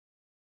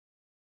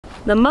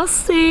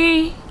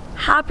Namaste,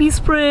 happy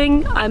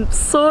spring. I'm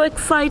so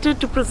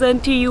excited to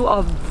present to you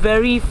our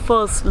very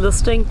first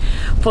listing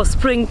for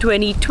spring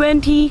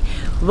 2020.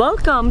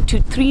 Welcome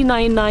to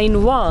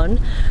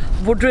 3991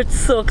 Woodridge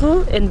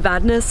Circle in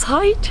Vadnais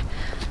Heights.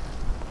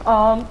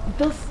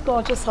 This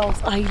gorgeous house,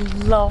 I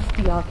love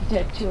the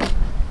architecture.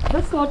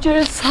 This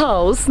gorgeous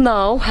house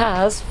now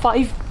has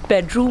 5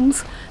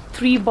 bedrooms,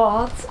 3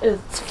 baths.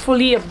 It's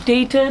fully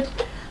updated.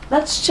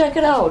 Let's check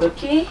it out,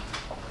 okay?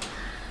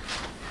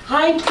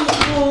 Hi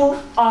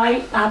people,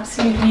 I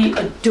absolutely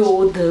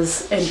adore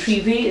this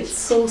entryway. It's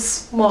so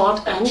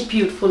smart and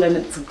beautiful, and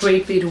it's a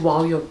great way to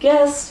wow your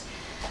guests.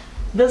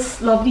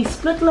 This lovely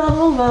split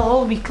level,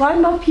 well, we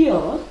climb up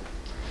here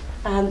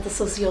and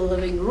this is your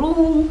living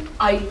room.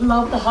 I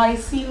love the high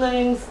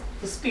ceilings,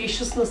 the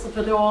spaciousness of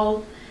it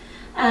all,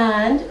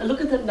 and look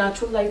at the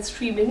natural light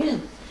streaming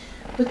in.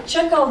 But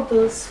check out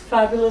this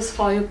fabulous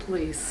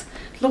fireplace.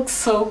 It looks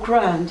so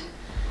grand.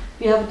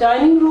 We have a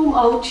dining room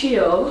out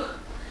here,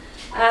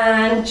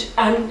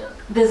 and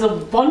there's a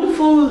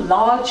wonderful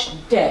large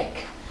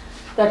deck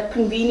that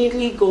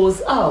conveniently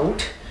goes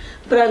out,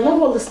 but I love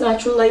all this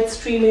natural light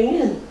streaming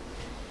in.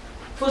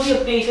 Fully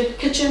updated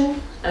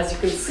kitchen, as you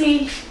can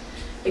see.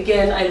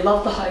 Again, I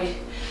love the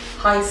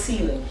high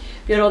ceiling.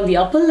 We're on the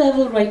upper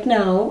level right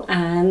now,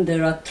 and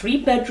there are 3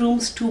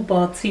 bedrooms, 2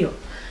 baths here.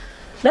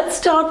 Let's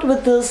start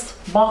with this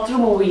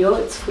bathroom over here.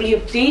 It's fully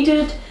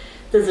updated.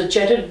 There's a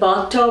jetted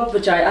bathtub,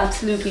 which I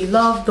absolutely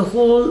love. The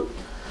whole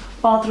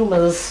bathroom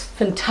is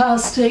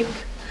fantastic.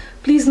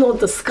 Please note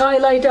the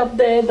skylight up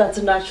there. That's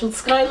a natural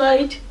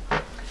skylight.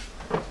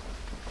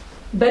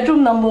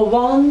 Bedroom number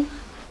 1,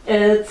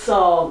 it's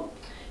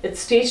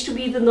staged to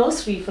be the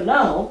nursery for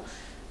now,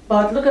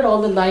 but look at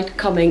all the light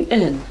coming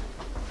in.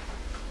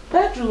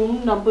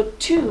 Bedroom number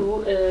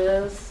 2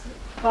 is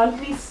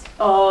currently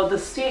the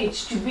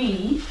stage to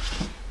be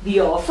the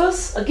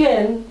office.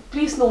 Again,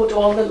 please note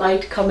all the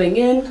light coming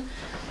in.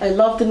 I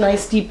love the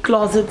nice deep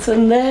closets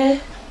in there.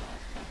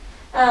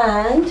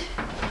 And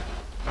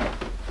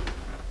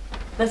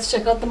let's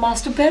check out the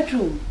master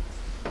bedroom.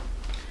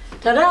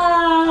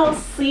 Ta-da!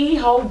 See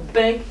how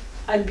big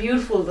and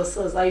beautiful this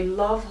is. I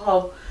love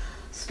how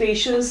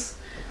spacious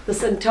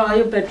this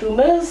entire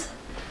bedroom is.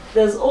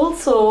 There's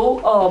also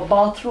a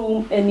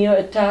bathroom in here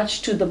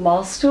attached to the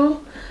master,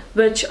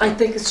 which I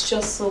think is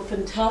just so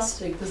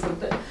fantastic.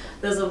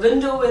 There's a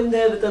window in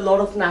there with a lot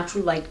of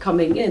natural light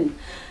coming in.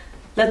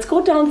 Let's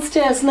go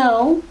downstairs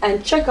now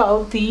and check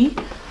out the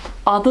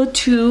other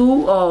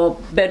 2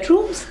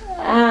 bedrooms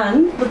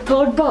and the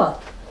 3rd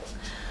bath.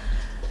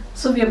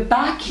 So we are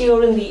back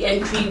here in the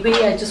entryway.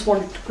 I just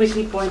wanted to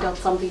quickly point out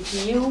something to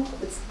you.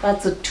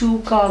 That's a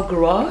 2-car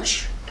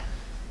garage.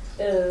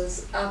 It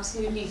is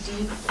absolutely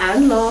deep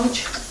and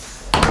large.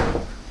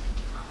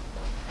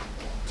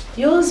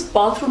 Here's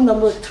bathroom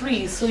number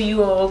 3, so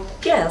your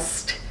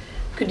guest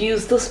could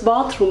use this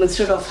bathroom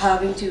instead of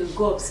having to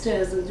go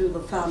upstairs and do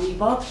the family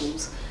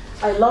bathrooms.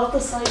 I love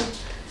the side.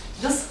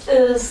 This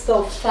is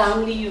the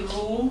family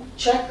room.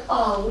 Check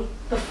out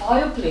the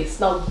fireplace.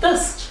 Now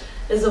this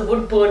is a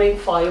wood burning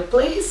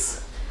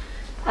fireplace,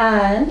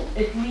 and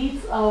it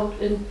leads out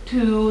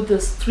into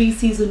this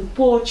 3-season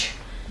porch,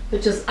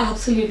 which is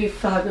absolutely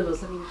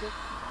fabulous. I mean,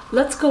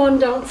 let's go on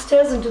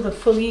downstairs into the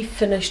fully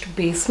finished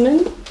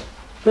basement.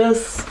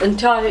 This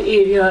entire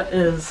area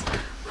is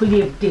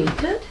fully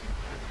updated.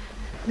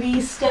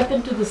 We step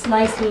into this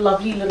nice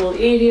lovely little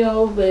area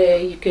where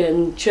you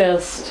can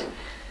just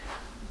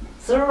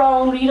sit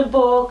around, read a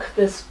book.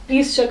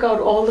 Please check out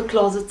all the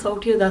closets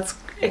out here. That's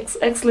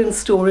excellent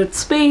storage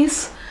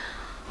space.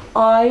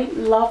 I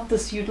love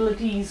this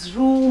utilities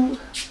room.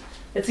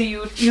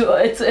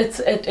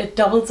 It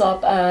doubles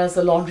up as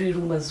a laundry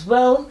room as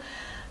well.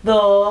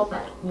 The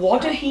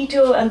water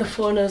heater and the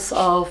furnace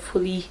are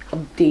fully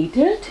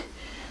updated.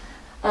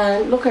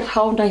 And look at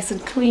how nice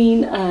and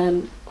clean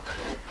and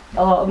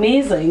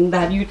amazing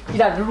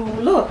that room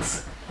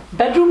looks.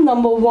 Bedroom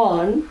number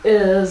 1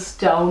 is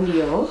down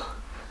here.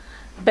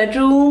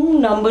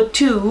 Bedroom number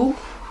 2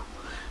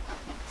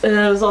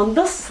 is on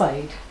this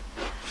side.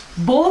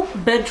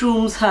 Both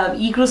bedrooms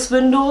have egress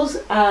windows,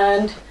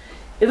 and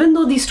even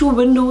though these 2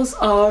 windows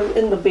are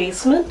in the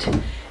basement,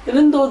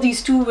 even though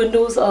these 2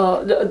 windows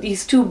are,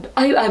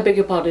 I beg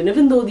your pardon,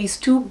 even though these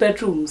 2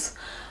 bedrooms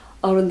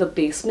are in the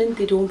basement,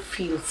 they don't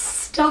feel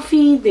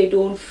stuffy, they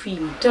don't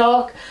feel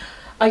dark.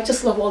 I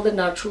just love all the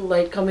natural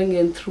light coming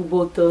in through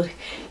both the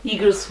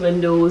egress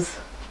windows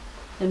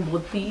and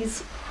both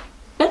these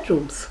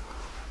bedrooms.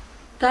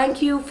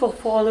 Thank you for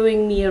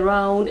following me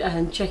around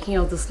and checking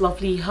out this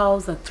lovely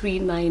house at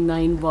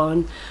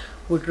 3991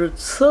 Woodridge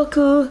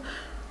Circle.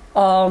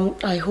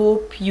 I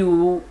hope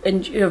you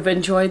have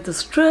enjoyed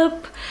this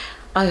trip.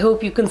 I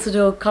hope you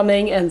consider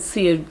coming and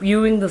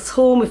viewing this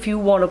home. If you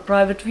want a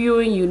private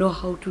viewing, you know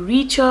how to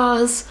reach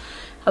us.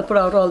 I'll put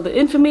out all the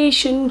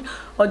information,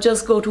 or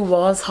just go to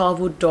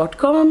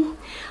Vaz+Harwood.com.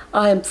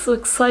 I am so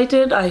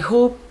excited. I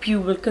hope you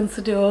will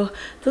consider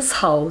this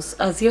house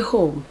as your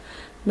home.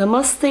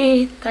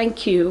 Namaste.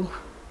 Thank you.